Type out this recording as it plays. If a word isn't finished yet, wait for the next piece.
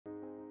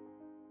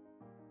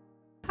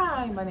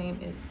Hi, my name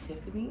is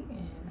Tiffany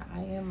and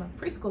I am a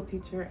preschool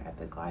teacher at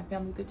the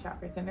Family Youth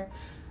Childcare Center.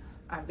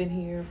 I've been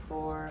here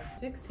for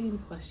 16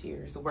 plus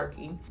years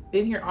working.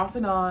 Been here off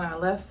and on. I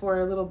left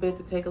for a little bit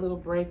to take a little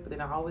break, but then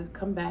I always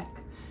come back.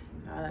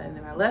 And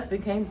then I left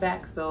and came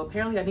back, so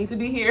apparently I need to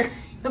be here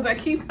because I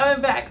keep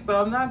coming back, so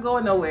I'm not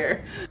going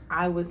nowhere.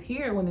 I was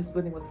here when this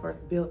building was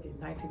first built in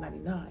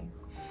 1999.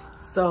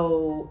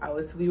 So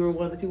we were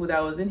one of the people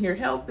that was in here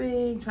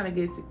helping, trying to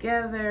get it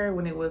together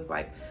when it was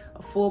like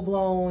a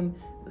full-blown,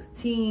 it was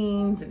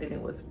teens, and then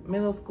it was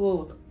middle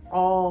school. It was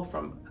all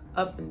from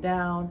up and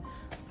down.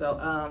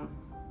 So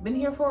been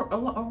here for a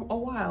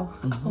while,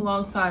 a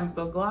long time.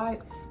 So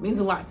Glide means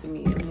a lot to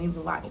me. It means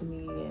a lot to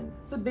me, and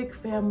it's a big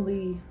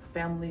family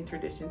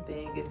tradition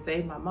thing. It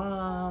saved my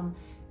mom.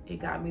 It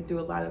got me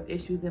through a lot of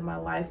issues in my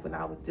life when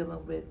I was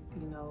dealing with,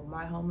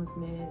 my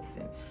homelessness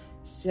and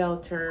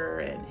shelter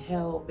and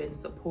help and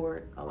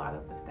support. A lot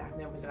of the staff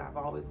members that I've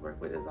always worked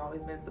with has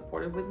always been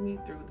supportive with me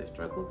through the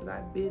struggles that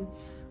I've been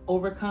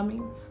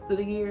overcoming through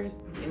the years.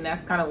 And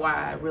that's kind of why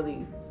I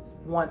really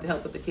want to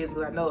help with the kids,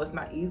 because I know it's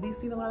not easy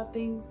seeing a lot of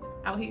things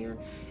out here,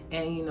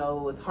 and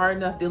it's hard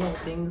enough dealing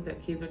with things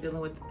that kids are dealing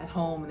with at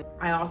home. And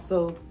I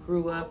also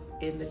grew up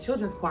in the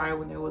children's choir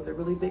when there was a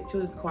really big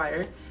children's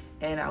choir,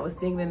 and I was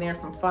singing in there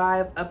from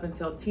 5 up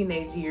until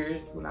teenage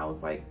years when I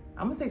was like,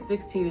 I'm gonna say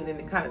 16, and then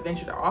they kind of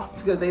ventured off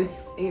because they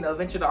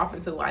ventured off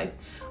into life.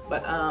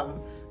 But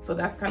so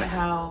that's kind of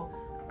how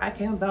I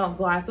came about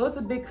Glide. So it's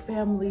a big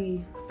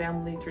family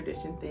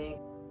tradition thing.